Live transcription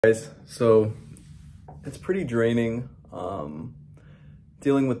Guys, so it's pretty draining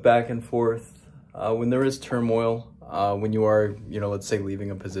dealing with back and forth when there is turmoil, when you are, let's say leaving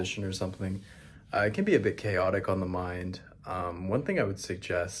a position or something. It can be a bit chaotic on the mind. One thing I would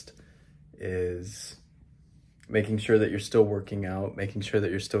suggest is making sure that you're still working out, making sure that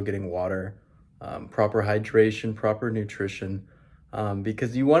you're still getting water, proper hydration, proper nutrition,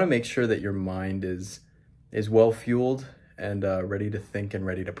 because you want to make sure that your mind is well fueled and ready to think and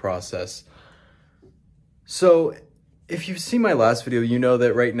ready to process. So if you've seen my last video, you know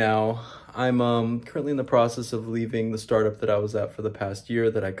that right now I'm currently in the process of leaving the startup that I was at for the past year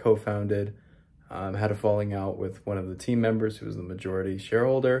that I co-founded. Had a falling out with one of the team members who was the majority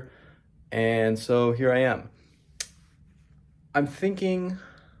shareholder. And so here I am. I'm thinking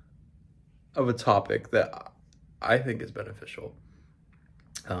of a topic that I think is beneficial.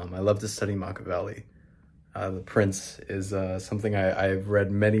 I love to study Machiavelli. The Prince is something I've read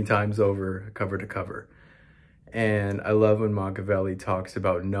many times over, cover to cover. And I love when Machiavelli talks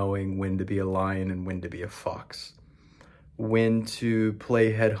about knowing when to be a lion and when to be a fox. When to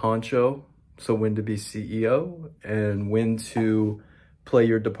play head honcho, so when to be CEO, and when to play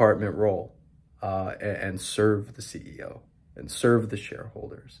your department role and serve the CEO and serve the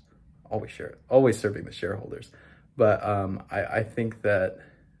shareholders. Always serving the shareholders. But I think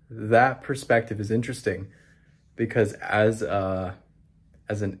that perspective is interesting, because as an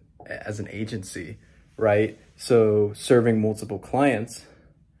agency, right? So serving multiple clients,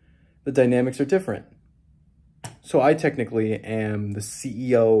 the dynamics are different. So I technically am the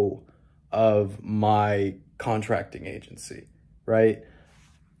CEO of my contracting agency, right?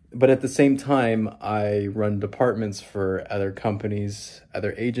 But at the same time, I run departments for other companies,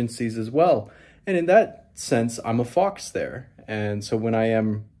 other agencies as well. And in that sense, I'm a fox there. And so when I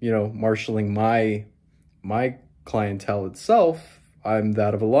am, marshaling my clientele itself, I'm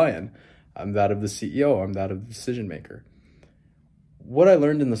that of a lion. I'm that of the CEO. I'm that of the decision maker. What I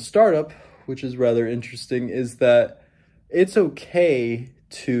learned in the startup, which is rather interesting, is that it's okay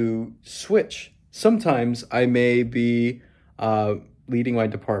to switch. Sometimes I may be leading my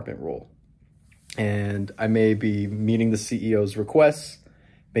department role, and I may be meeting the CEO's requests,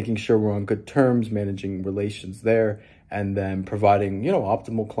 making sure we're on good terms, managing relations there, and then providing,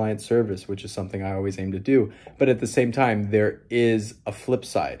 optimal client service, which is something I always aim to do. But at the same time, there is a flip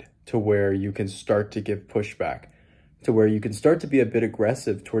side to where you can start to give pushback, to where you can start to be a bit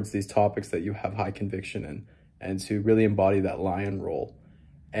aggressive towards these topics that you have high conviction in, and to really embody that lion role.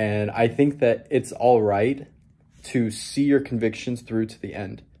 And I think that it's all right to see your convictions through to the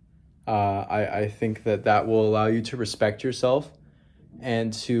end. I think that will allow you to respect yourself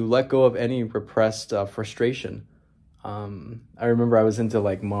and to let go of any repressed frustration. I remember I was into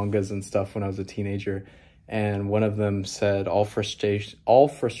like mangas and stuff when I was a teenager, and one of them said all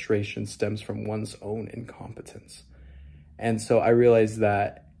frustration stems from one's own incompetence. And so I realized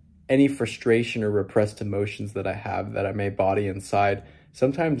that any frustration or repressed emotions that I have that I may body inside,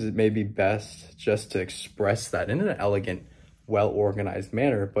 sometimes it may be best just to express that in an elegant, well-organized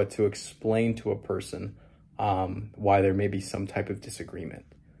manner, but to explain to a person why there may be some type of disagreement.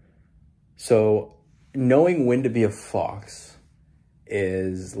 So knowing when to be a fox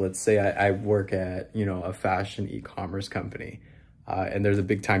is, let's say I work at, a fashion e-commerce company, and there's a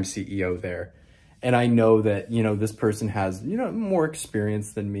big time CEO there. And I know that, this person has, more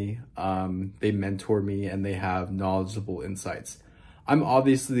experience than me. They mentor me and they have knowledgeable insights. I'm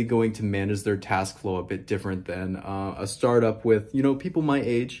obviously going to manage their task flow a bit different than a startup with, people my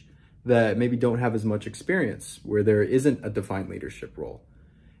age that maybe don't have as much experience, where there isn't a defined leadership role.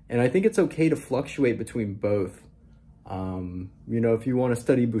 And I think it's okay to fluctuate between both. If you want to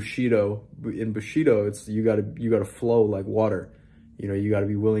study Bushido, in Bushido, it's you gotta flow like water. You gotta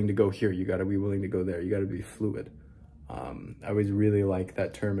be willing to go here. You gotta be willing to go there. You gotta be fluid. I always really like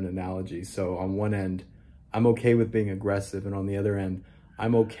that term and analogy. So on one end, I'm okay with being aggressive, and on the other end,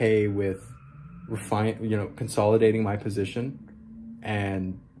 I'm okay with consolidating my position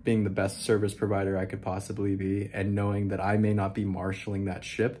and being the best service provider I could possibly be, and knowing that I may not be marshaling that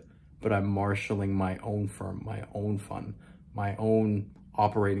ship, but I'm marshaling my own firm, my own fund, my own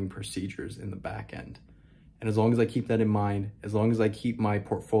operating procedures in the back end. And as long as I keep that in mind, as long as I keep my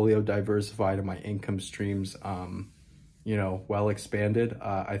portfolio diversified and my income streams, well expanded,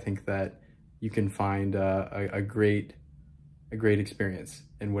 I think that you can find a great experience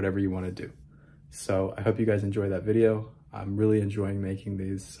in whatever you want to do. So I hope you guys enjoy that video. I'm really enjoying making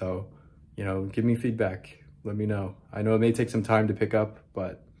these. So, give me feedback. Let me know. I know it may take some time to pick up,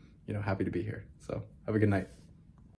 but, happy to be here. So have a good night.